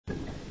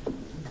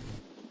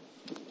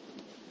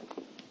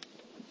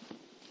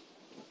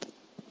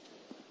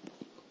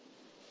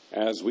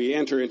As we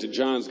enter into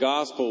John's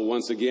Gospel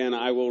once again,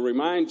 I will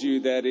remind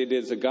you that it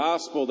is a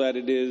gospel that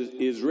it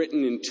is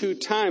written in two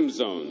time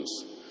zones.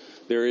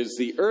 There is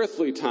the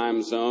earthly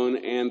time zone,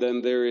 and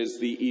then there is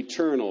the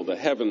eternal, the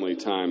heavenly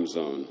time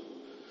zone.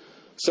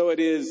 So it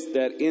is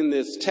that in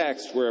this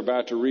text we're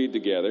about to read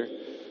together,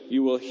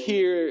 you will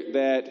hear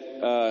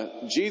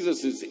that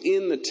Jesus is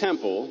in the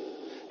temple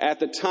at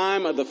the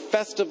time of the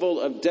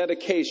Festival of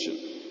Dedication.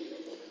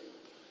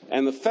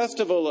 And the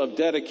Festival of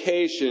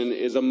Dedication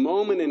is a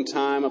moment in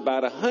time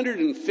about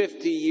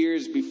 150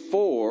 years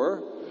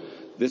before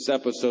this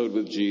episode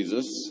with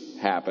Jesus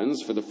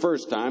happens. For the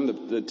first time,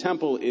 the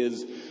temple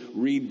is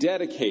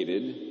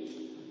rededicated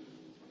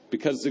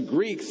because the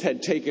Greeks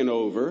had taken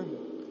over,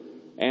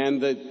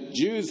 and the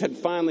Jews had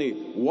finally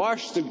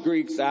washed the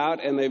Greeks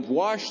out, and they've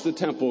washed the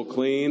temple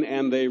clean,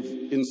 and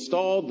they've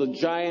installed the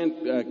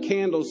giant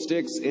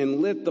candlesticks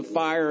and lit the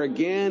fire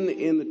again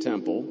in the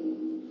temple.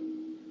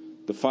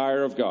 The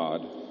fire of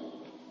God,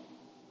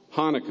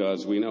 Hanukkah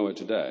as we know it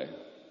today.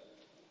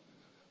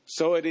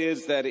 So it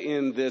is that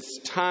in this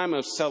time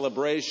of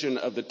celebration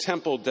of the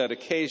temple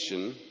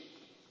dedication,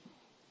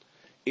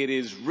 it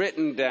is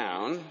written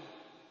down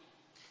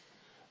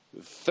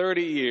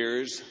 30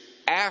 years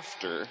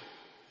after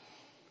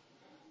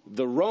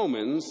the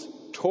Romans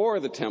tore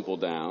the temple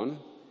down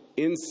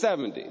in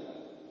 70.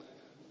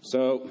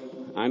 So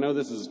I know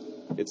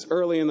it's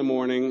early in the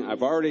morning.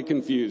 I've already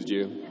confused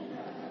you.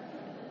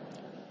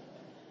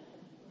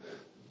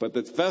 But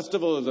the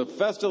festival is a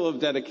festival of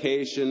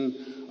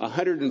dedication.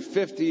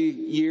 150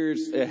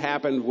 years it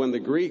happened when the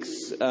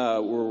Greeks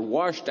were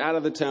washed out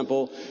of the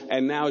temple.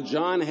 And now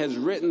John has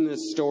written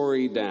this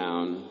story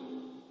down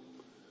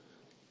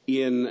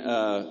in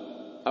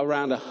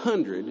around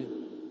 100.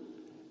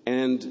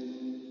 And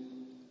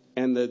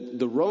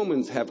the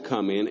Romans have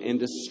come in and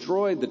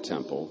destroyed the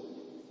temple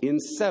in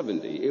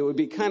 70. It would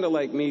be kind of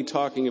like me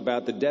talking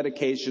about the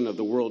dedication of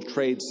the World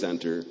Trade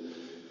Center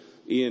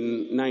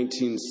in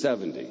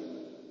 1970.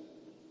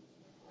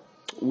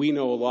 We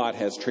know a lot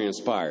has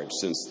transpired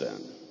since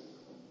then.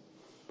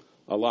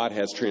 A lot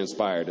has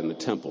transpired in the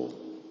temple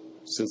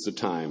since the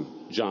time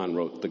John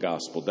wrote the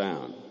gospel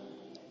down.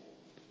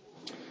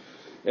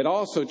 It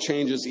also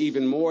changes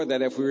even more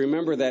that if we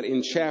remember that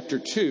in chapter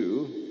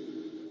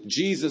 2,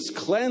 Jesus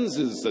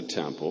cleanses the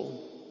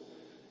temple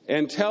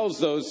and tells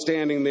those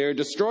standing there,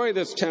 "Destroy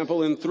this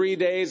temple in 3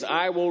 days,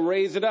 I will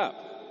raise it up."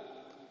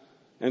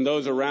 And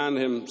those around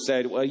him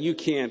said, "Well, you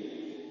can't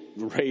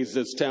raise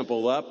this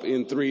temple up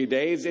in 3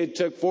 days. It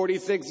took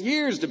 46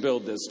 years to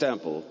build this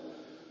temple."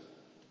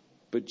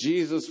 But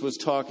Jesus was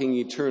talking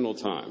eternal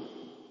time.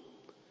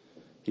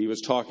 He was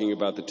talking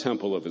about the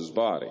temple of his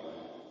body.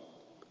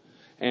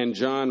 And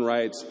John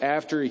writes,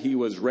 after he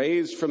was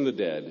raised from the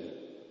dead,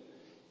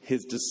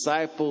 his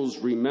disciples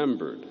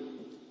remembered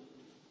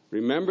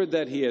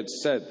that he had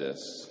said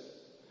this,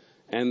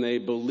 and they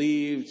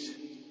believed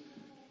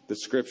the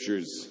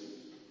scriptures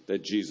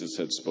that Jesus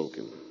had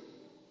spoken.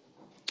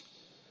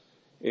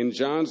 In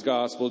John's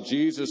gospel,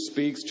 Jesus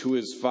speaks to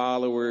his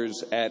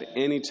followers at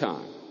any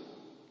time.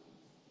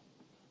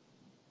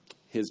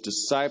 His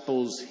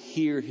disciples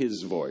hear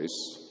his voice,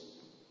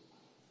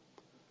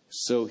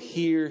 so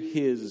hear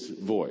his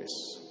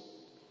voice.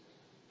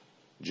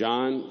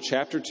 John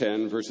chapter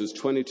 10, verses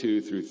 22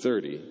 through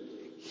 30.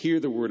 Hear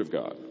the word of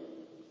God.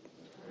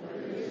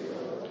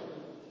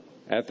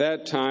 At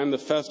that time, the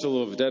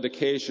festival of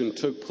dedication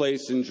took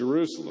place in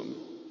Jerusalem.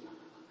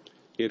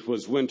 It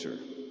was winter.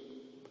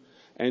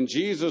 And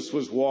Jesus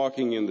was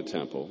walking in the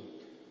temple,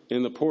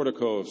 in the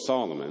portico of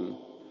Solomon.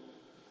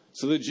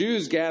 So the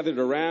Jews gathered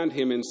around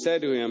him and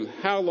said to him,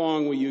 "How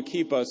long will you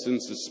keep us in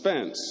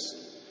suspense?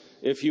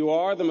 If you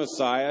are the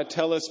Messiah,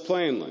 tell us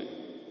plainly."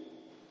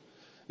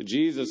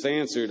 Jesus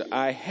answered,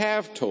 "I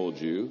have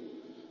told you,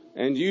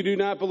 and you do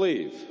not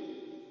believe.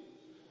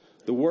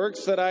 The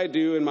works that I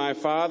do in my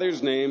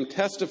Father's name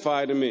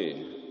testify to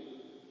me,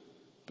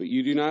 but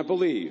you do not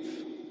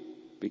believe,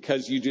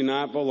 because you do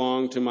not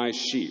belong to my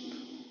sheep.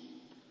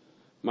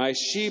 My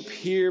sheep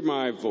hear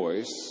my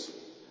voice.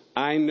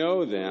 I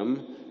know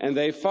them, and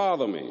they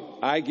follow me.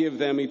 I give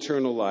them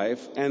eternal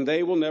life, and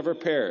they will never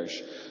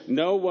perish.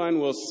 No one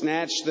will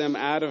snatch them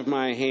out of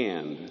my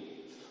hand.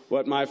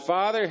 What my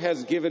Father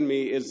has given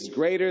me is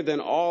greater than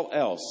all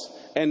else,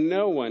 and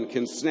no one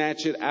can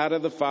snatch it out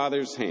of the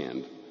Father's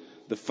hand.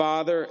 The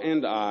Father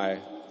and I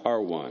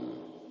are one."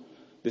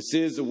 This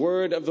is the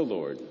word of the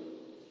Lord.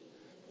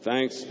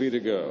 Thanks be to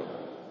God.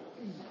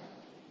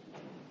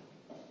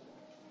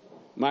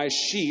 My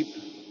sheep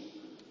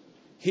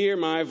hear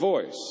my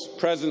voice,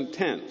 present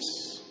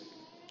tense,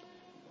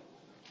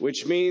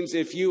 which means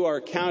if you are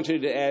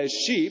counted as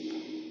sheep,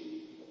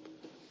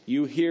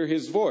 you hear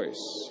his voice.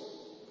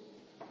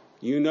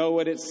 You know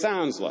what it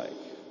sounds like.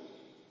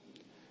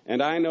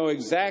 And I know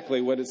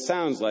exactly what it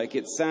sounds like.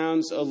 It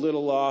sounds a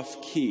little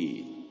off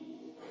key.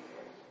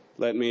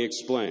 Let me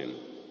explain.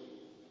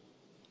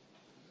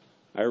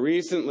 I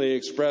recently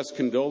expressed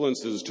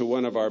condolences to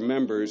one of our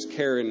members,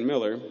 Karen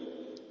Miller,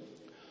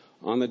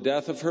 on the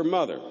death of her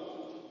mother.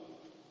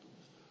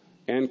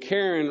 And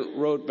Karen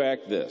wrote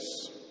back this: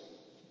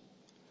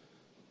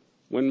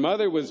 when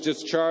Mother was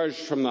discharged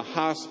from the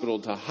hospital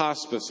to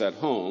hospice at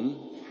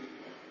home,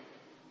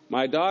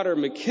 my daughter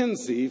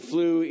Mackenzie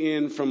flew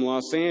in from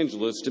Los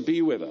Angeles to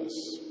be with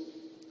us.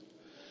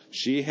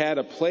 She had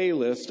a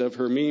playlist of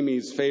her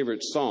Mimi's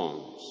favorite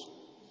songs.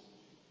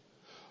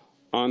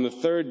 On the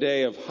third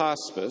day of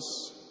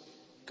hospice,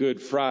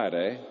 Good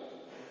Friday,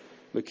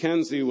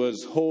 Mackenzie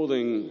was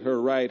holding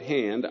her right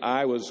hand,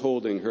 I was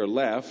holding her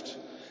left,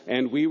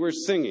 and we were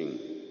singing,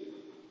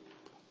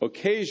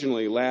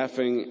 occasionally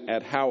laughing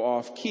at how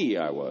off-key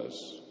I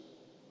was.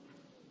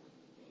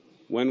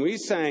 When we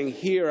sang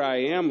Here I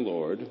Am,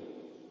 Lord,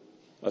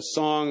 a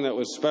song that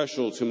was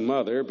special to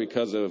Mother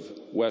because of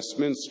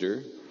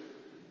Westminster,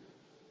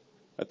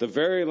 at the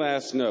very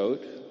last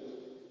note,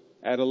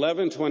 at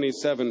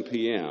 11:27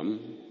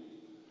 p.m.,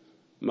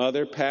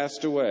 Mother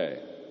passed away.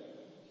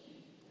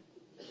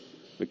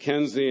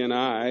 Mackenzie and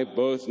I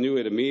both knew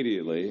it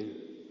immediately.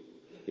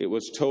 It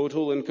was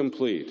total and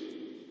complete.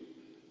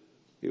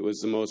 It was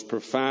the most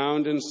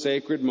profound and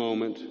sacred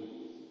moment,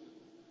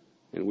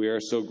 and we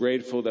are so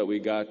grateful that we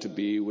got to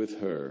be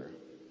with her.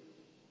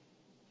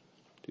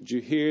 Did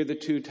you hear the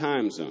 2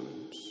 time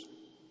zones?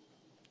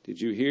 Did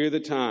you hear the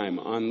time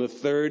on the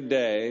third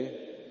day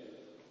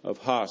of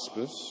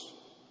hospice,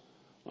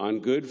 on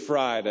Good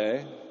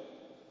Friday,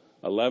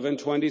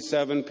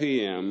 11:27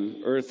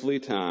 p.m., earthly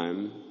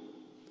time,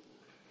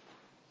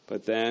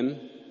 but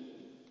then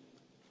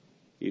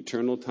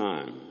eternal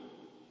time,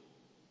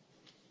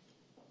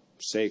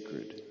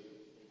 sacred,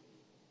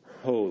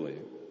 holy.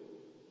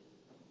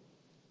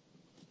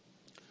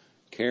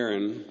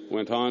 Karen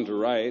went on to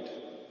write,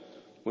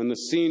 when the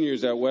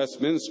seniors at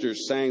Westminster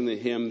sang the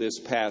hymn this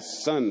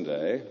past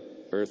Sunday,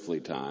 earthly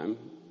time,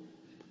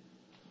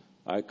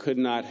 I could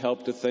not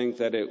help to think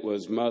that it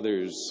was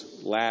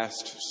Mother's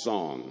last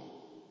song,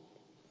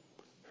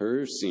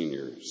 her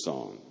senior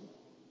song.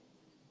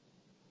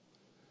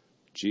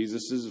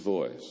 Jesus'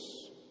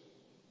 voice.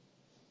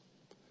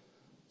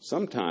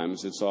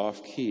 Sometimes it's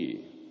off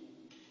key.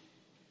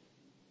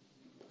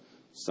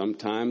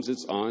 Sometimes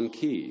it's on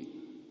key,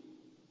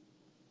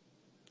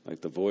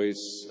 like the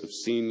voice of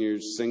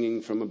seniors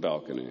singing from a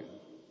balcony.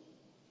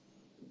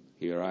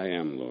 Here I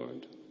am,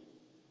 Lord.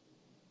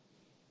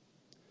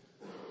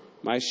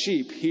 My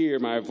sheep hear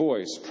my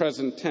voice,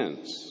 present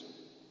tense.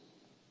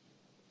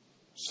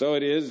 So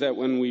it is that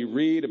when we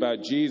read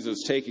about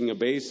Jesus taking a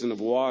basin of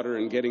water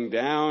and getting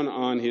down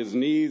on his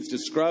knees to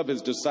scrub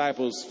his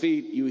disciples'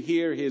 feet, you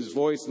hear his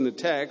voice in the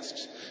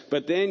text,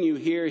 but then you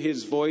hear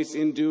his voice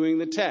in doing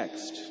the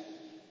text.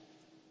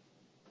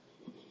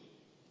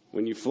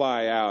 When you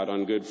fly out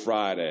on Good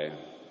Friday,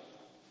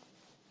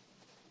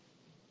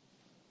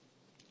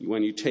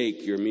 when you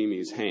take your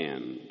Mimi's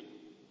hand,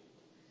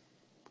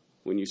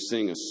 when you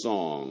sing a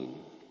song,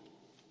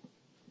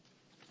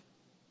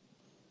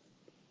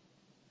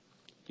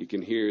 you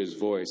can hear his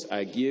voice.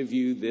 I give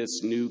you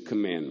this new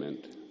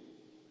commandment,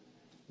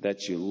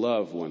 that you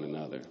love one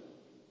another.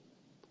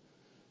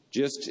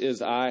 Just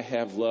as I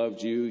have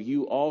loved you,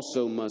 you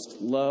also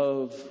must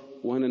love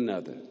one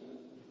another.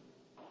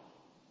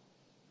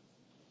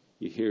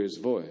 You hear his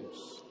voice.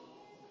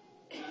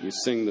 You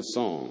sing the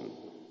song.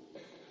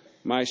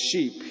 My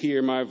sheep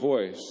hear my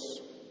voice.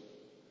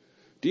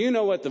 Do you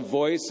know what the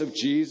voice of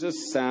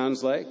Jesus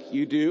sounds like?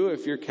 You do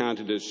if you're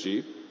counted as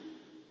sheep.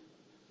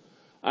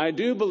 I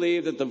do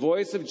believe that the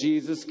voice of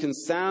Jesus can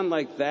sound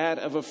like that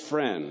of a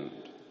friend.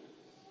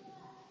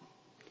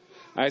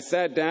 I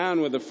sat down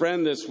with a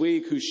friend this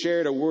week who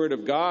shared a word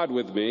of God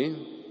with me.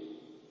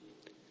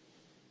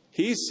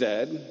 He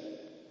said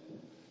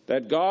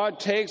that God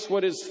takes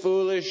what is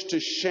foolish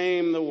to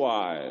shame the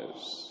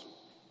wise.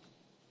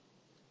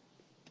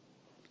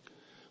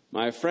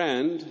 My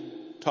friend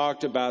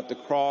talked about the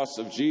cross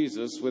of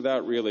Jesus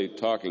without really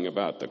talking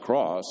about the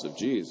cross of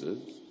Jesus.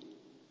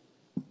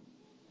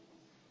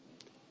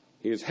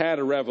 He has had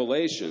a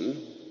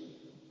revelation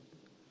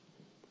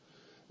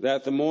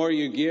that the more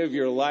you give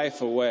your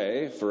life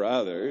away for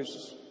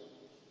others,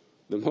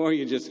 the more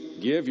you just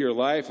give your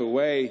life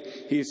away,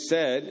 he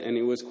said, and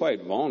he was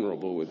quite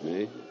vulnerable with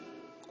me,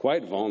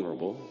 quite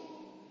vulnerable.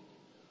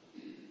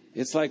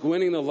 It's like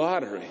winning the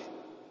lottery.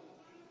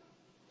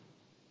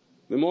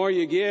 The more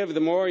you give, the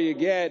more you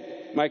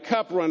get. My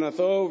cup runneth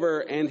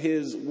over, and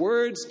his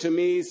words to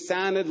me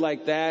sounded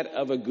like that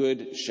of a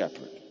good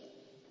shepherd.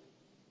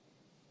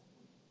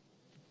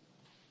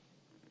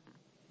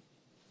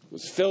 It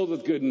was filled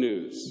with good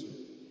news.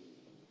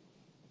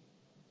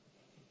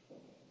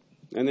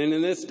 And then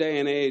in this day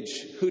and age,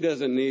 who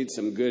doesn't need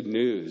some good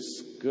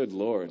news? Good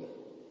Lord.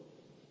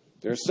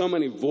 There are so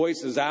many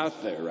voices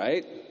out there,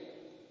 right?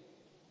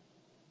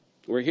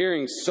 We're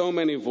hearing so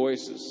many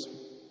voices.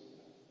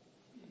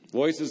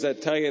 Voices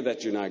that tell you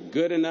that you're not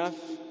good enough.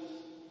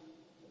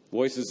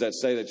 Voices that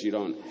say that you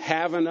don't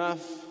have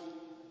enough.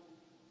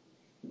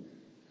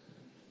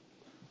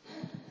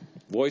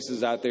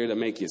 Voices out there that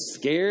make you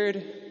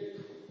scared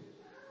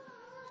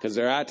because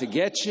they're out to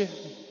get you.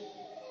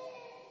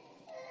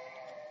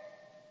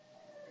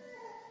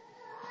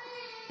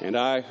 And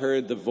I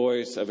heard the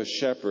voice of a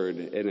shepherd,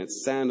 and it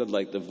sounded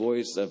like the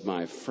voice of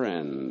my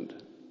friend.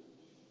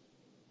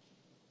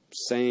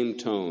 Same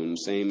tone,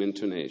 same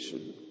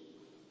intonation.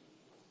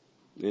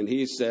 And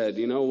he said,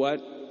 you know what?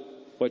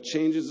 What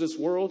changes this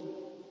world?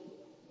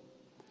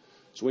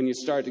 It's when you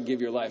start to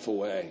give your life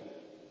away.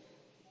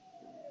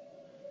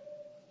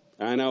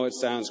 I know it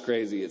sounds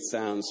crazy, it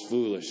sounds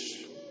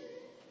foolish.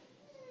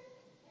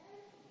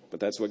 But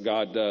that's what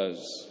God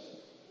does.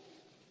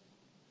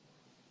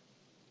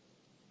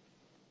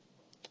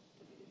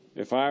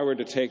 If I were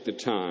to take the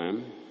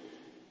time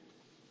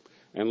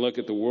and look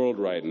at the world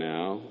right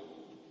now,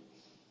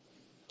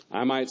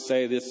 I might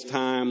say this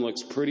time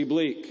looks pretty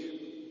bleak.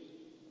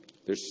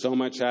 There's so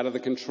much out of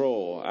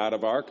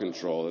our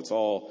control. It's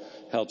all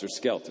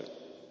helter-skelter.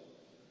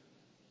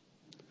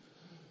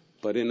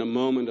 But in a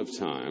moment of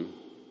time,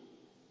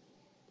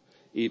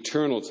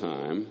 eternal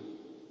time,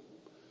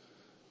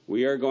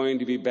 we are going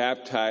to be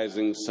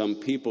baptizing some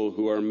people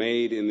who are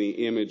made in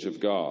the image of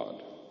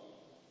God.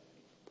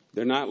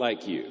 They're not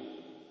like you.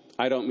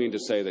 I don't mean to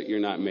say that you're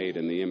not made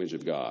in the image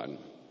of God.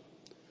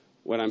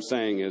 What I'm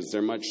saying is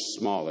they're much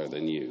smaller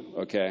than you,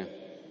 okay?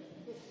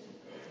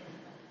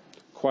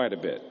 Quite a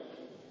bit.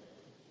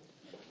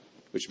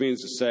 Which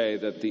means to say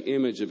that the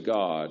image of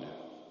God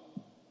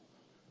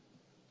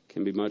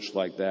can be much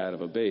like that of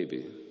a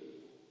baby.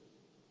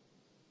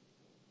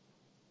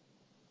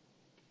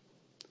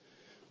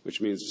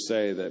 Which means to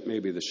say that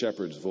maybe the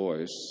shepherd's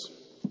voice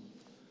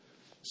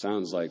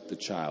sounds like the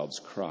child's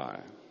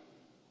cry.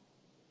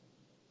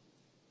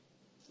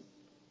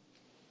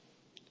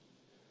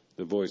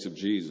 The voice of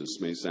Jesus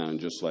may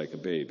sound just like a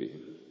baby.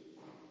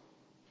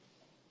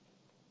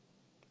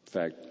 In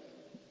fact,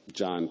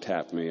 John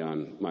tapped me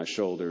on my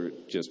shoulder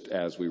just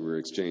as we were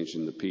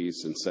exchanging the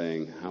peace and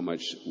saying how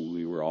much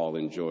we were all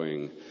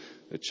enjoying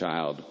the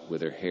child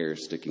with her hair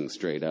sticking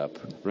straight up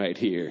right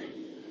here,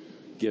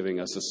 giving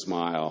us a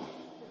smile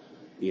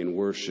in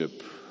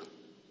worship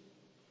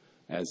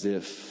as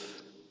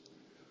if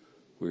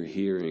we're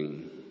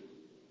hearing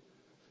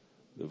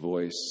the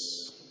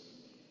voice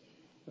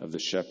of the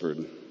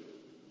shepherd.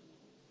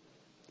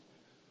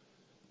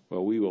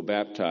 Well, we will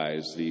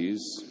baptize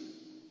these,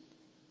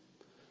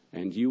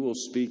 and you will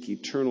speak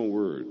eternal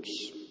words.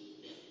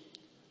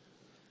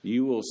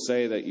 You will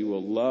say that you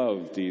will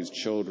love these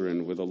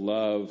children with a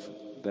love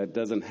that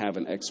doesn't have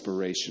an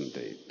expiration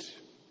date.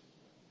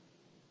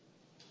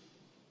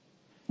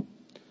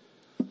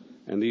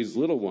 And these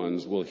little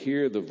ones will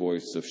hear the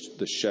voice of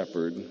the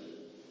shepherd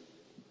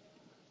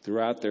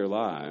throughout their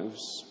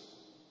lives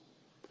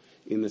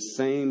in the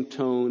same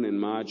tone and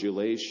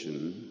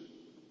modulation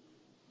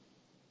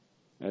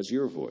as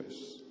your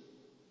voice.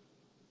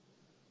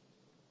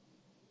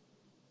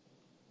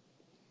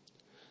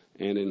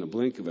 And in the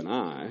blink of an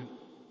eye,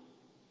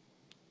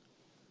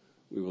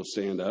 we will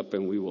stand up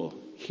and we will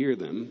hear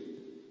them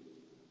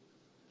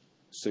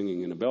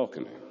singing in a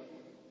balcony.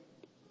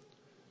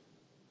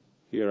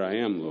 Here I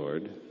am,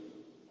 Lord.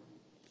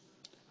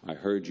 I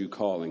heard you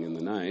calling in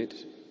the night.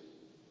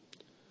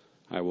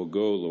 I will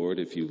go, Lord,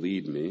 if you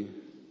lead me.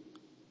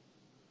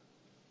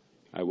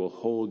 I will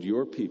hold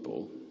your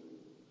people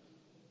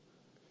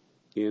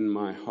in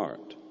my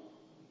heart.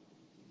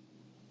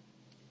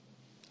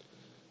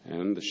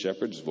 And the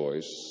shepherd's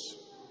voice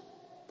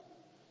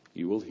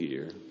you will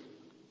hear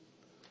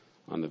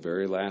on the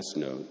very last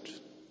note,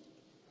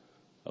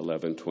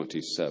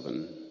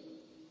 11:27,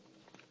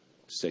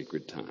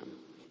 sacred time.